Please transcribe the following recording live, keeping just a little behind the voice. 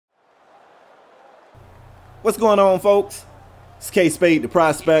What's going on, folks? It's K-Spade, the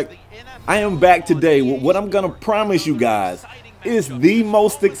prospect. I am back today with what I'm going to promise you guys is the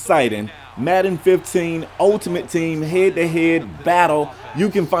most exciting Madden 15 Ultimate Team head-to-head battle you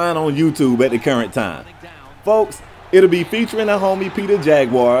can find on YouTube at the current time. Folks, it'll be featuring a homie, Peter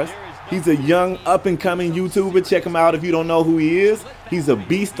Jaguars. He's a young, up-and-coming YouTuber. Check him out if you don't know who he is. He's a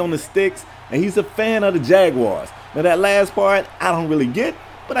beast on the sticks, and he's a fan of the Jaguars. Now, that last part, I don't really get.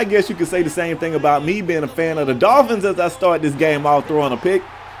 But I guess you could say the same thing about me being a fan of the Dolphins as I start this game off throwing a pick.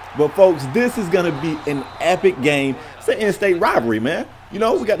 But folks, this is going to be an epic game. It's an in-state rivalry, man. You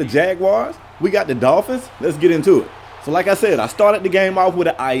know, we got the Jaguars, we got the Dolphins. Let's get into it. So like I said, I started the game off with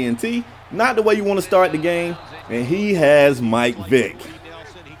an INT. Not the way you want to start the game. And he has Mike Vick.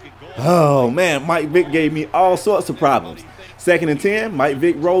 Oh, man, Mike Vick gave me all sorts of problems. 2nd and 10, Mike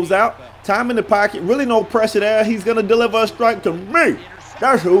Vick rolls out. Time in the pocket, really no pressure there. He's going to deliver a strike to me.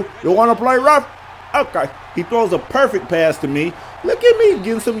 That's who. You want to play rough? Okay. He throws a perfect pass to me. Look at me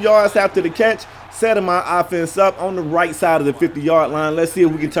getting some yards after the catch, setting my offense up on the right side of the 50-yard line. Let's see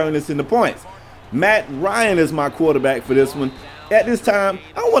if we can turn this into points. Matt Ryan is my quarterback for this one. At this time,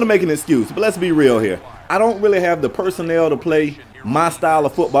 I don't want to make an excuse, but let's be real here. I don't really have the personnel to play my style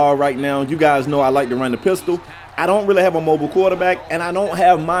of football right now. You guys know I like to run the pistol. I don't really have a mobile quarterback, and I don't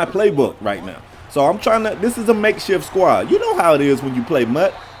have my playbook right now. So I'm trying to, this is a makeshift squad. You know how it is when you play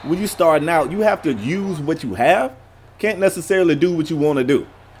MUT. When you're starting out, you have to use what you have. Can't necessarily do what you want to do.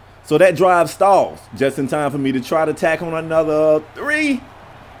 So that drive stalls just in time for me to try to tack on another 3.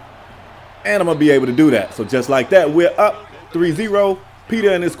 And I'm going to be able to do that. So just like that, we're up 3-0. Peter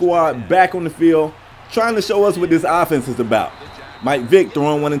and his squad back on the field, trying to show us what this offense is about. Mike Vick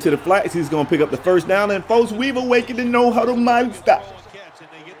throwing one into the flats. He's going to pick up the first down. And folks, we've awakened the no-huddle mind stop.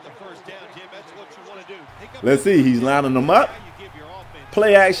 Let's see, he's lining them up.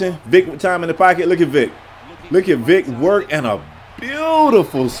 Play action, Vick with time in the pocket. Look at Vick. Look at Vick work and a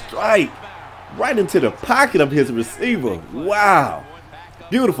beautiful strike right into the pocket of his receiver. Wow.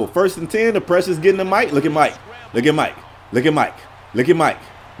 Beautiful. 1st and 10, the pressure's getting to Mike. Look at Mike. Look at Mike. Look at Mike. Look at Mike.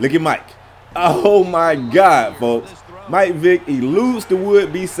 Look at Mike. Oh my God, folks. Mike Vick eludes the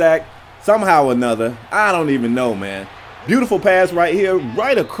would-be sack somehow or another. I don't even know, man. Beautiful pass right here,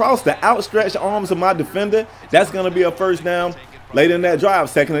 right across the outstretched arms of my defender. That's going to be a first down. Later in that drive,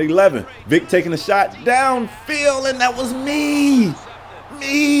 2nd and 11. Vick taking a shot downfield, and that was me.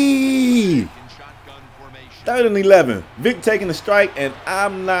 3rd and 11. Vick taking a strike, and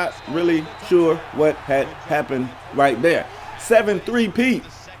I'm not really sure what had happened right there. 7-3 Pete.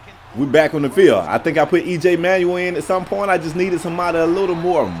 We back on the field. I think I put EJ Manuel in at some point. I just needed somebody a little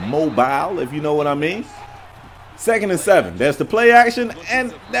more mobile, if you know what I mean. 2nd and 7. There's the play action,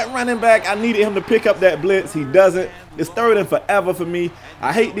 and that running back, I needed him to pick up that blitz. He doesn't. It's 3rd and forever for me.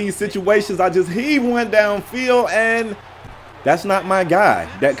 I hate these situations. I just heave one downfield, and that's not my guy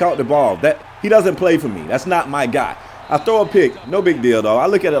that caught the ball. He doesn't play for me. That's not my guy. I throw a pick. No big deal, though. I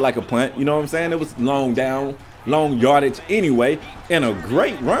look at it like a punt. You know what I'm saying? It was long down, long yardage anyway, and a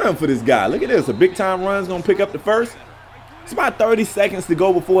great run for this guy. Look at this. A big-time run is going to pick up the first. It's about 30 seconds to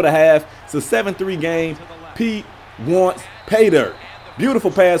go before the half. It's a 7-3 game. Pete wants pay dirt. Beautiful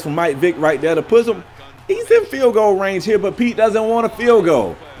pass from Mike Vick right there to push him. He's in field goal range here, but Pete doesn't want a field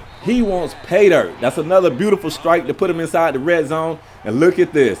goal. He wants pay dirt. That's another beautiful strike to put him inside the red zone. And look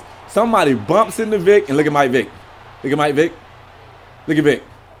at this. Somebody bumps into Vick, and look at Mike Vick. Look at Mike Vick. Look at Vick.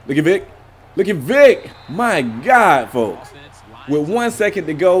 Look at Vick. Look at Vick. My God, folks. With 1 second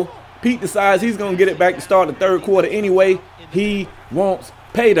to go, Pete decides he's going to get it back to start the 3rd quarter anyway. He wants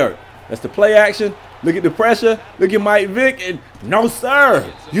pay dirt. That's the play action. Look at the pressure. Look at Mike Vick. And no,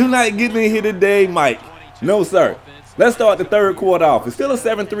 sir. You're not getting in here today, Mike. No, sir. Let's start the 3rd quarter off. It's still a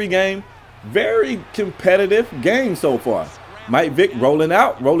 7-3 game. Very competitive game so far. Mike Vick rolling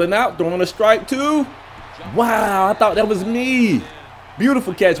out, throwing a strike too. Wow, I thought that was me.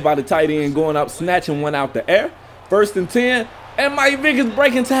 Beautiful catch by the tight end going up, snatching one out the air. 1st and 10. And Mike Vick is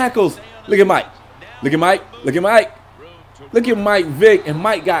breaking tackles. Look at Mike. Look at Mike. Look at Mike. Look at Mike Vick, and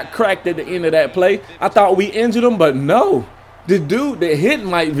Mike got cracked at the end of that play. I thought we injured him, but no. The dude that hit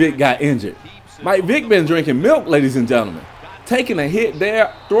Mike Vick got injured. Mike Vick been drinking milk, ladies and gentlemen. Taking a hit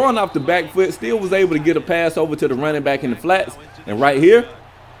there, throwing off the back foot, still was able to get a pass over to the running back in the flats. And right here,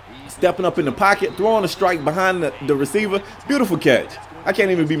 stepping up in the pocket, throwing a strike behind the receiver. Beautiful catch. I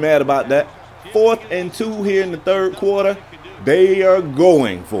can't even be mad about that. 4th and 2 here in the 3rd quarter. They are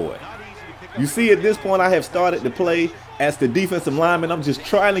going for it. You see, at this point, I have started to play as the defensive lineman. I'm just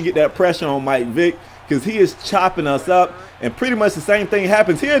trying to get that pressure on Mike Vick because he is chopping us up. And pretty much the same thing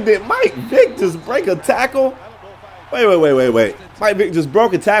happens here. Did Mike Vick just break a tackle? Wait. Mike Vick just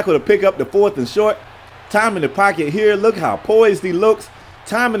broke a tackle to pick up the 4th and short. Time in the pocket here. Look how poised he looks.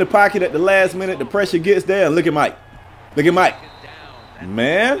 Time in the pocket at the last minute. The pressure gets there. And look at Mike. Look at Mike.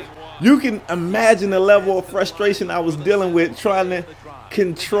 Man, you can imagine the level of frustration I was dealing with trying to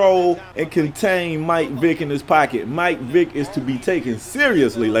control and contain Mike Vick in his pocket. Mike Vick is to be taken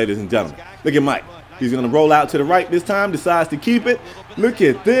seriously, ladies and gentlemen. Look at Mike. He's going to roll out to the right this time, decides to keep it. Look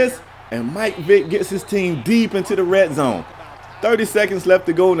at this. And Mike Vick gets his team deep into the red zone. 30 seconds left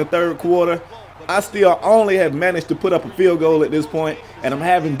to go in the third quarter. I still only have managed to put up a field goal at this point, and I'm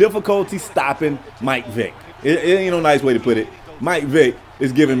having difficulty stopping Mike Vick. It ain't no nice way to put it. Mike Vick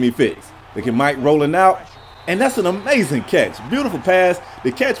is giving me fits. Look at Mike rolling out, and that's an amazing catch. Beautiful pass.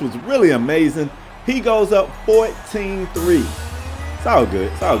 The catch was really amazing. He goes up 14-3. It's all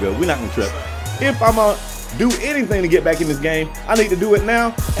good. It's all good. We're not going to trip. If I'm going to do anything to get back in this game, I need to do it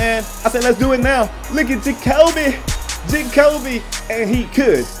now, and I said let's do it now. Look at Jacoby, and he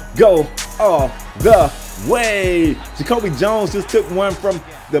could go all the way. Jacoby Jones just took one from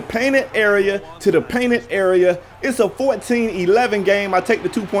the painted area to the painted area. It's a 14-11 game. I take the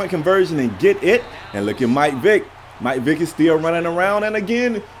 2-point conversion and get it. And look at Mike Vick. Mike Vick is still running around. And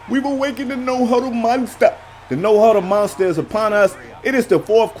again, we've awakened the no-huddle monster. The no-huddle monster is upon us. It is the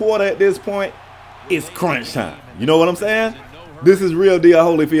fourth quarter at this point. It's crunch time. You know what I'm saying? This is real deal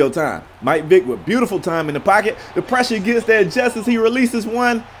Holyfield time. Mike Vick with beautiful time in the pocket. The pressure gets there just as he releases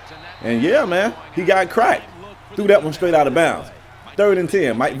one. And yeah, man, he got cracked. Threw that one straight out of bounds. 3rd and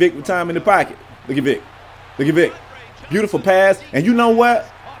 10. Mike Vick with time in the pocket. Look at Vick. Look at Vick. Beautiful pass. And you know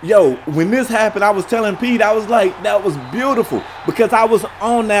what? Yo, when this happened, I was telling Pete, I was like, that was beautiful. Because I was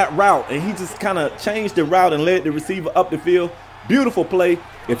on that route. And he just kind of changed the route and led the receiver up the field. Beautiful play.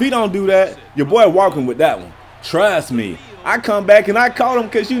 If he don't do that, your boy walking with that one. Trust me. I come back and I call him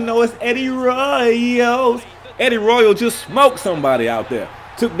because you know it's Eddie Royals. Eddie Royal just smoked somebody out there.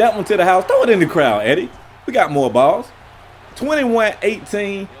 Took that one to the house. Throw it in the crowd, Eddie. We got more balls.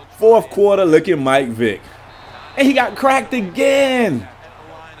 21-18, fourth quarter. Look at Mike Vick. And he got cracked again.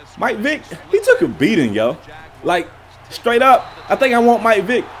 Mike Vick, he took a beating, yo. Like, straight up, I think I want Mike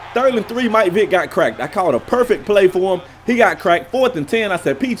Vick. 3rd and 3, Mike Vick got cracked. I called a perfect play for him. He got cracked. 4th and 10. I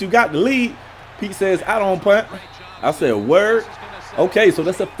said, Pete, you got the lead. Pete says, I don't punt. I said, word. Okay, so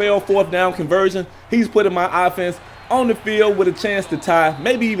that's a failed 4th down conversion. He's putting my offense on the field with a chance to tie,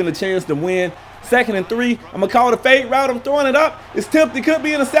 maybe even a chance to win. 2nd and 3. I'm going to call the fade route. I'm throwing it up. It's tipped. It could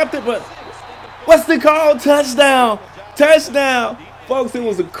be intercepted, but what's the call? Touchdown. Touchdown. Folks, it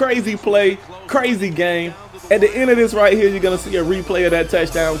was a crazy play, crazy game. At the end of this right here, you're going to see a replay of that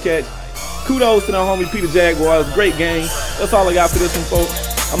touchdown catch. Kudos to the homie Peter Jaguars. Great game. That's all I got for this one,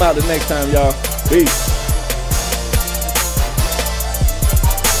 folks. I'm out the next time, y'all. Peace.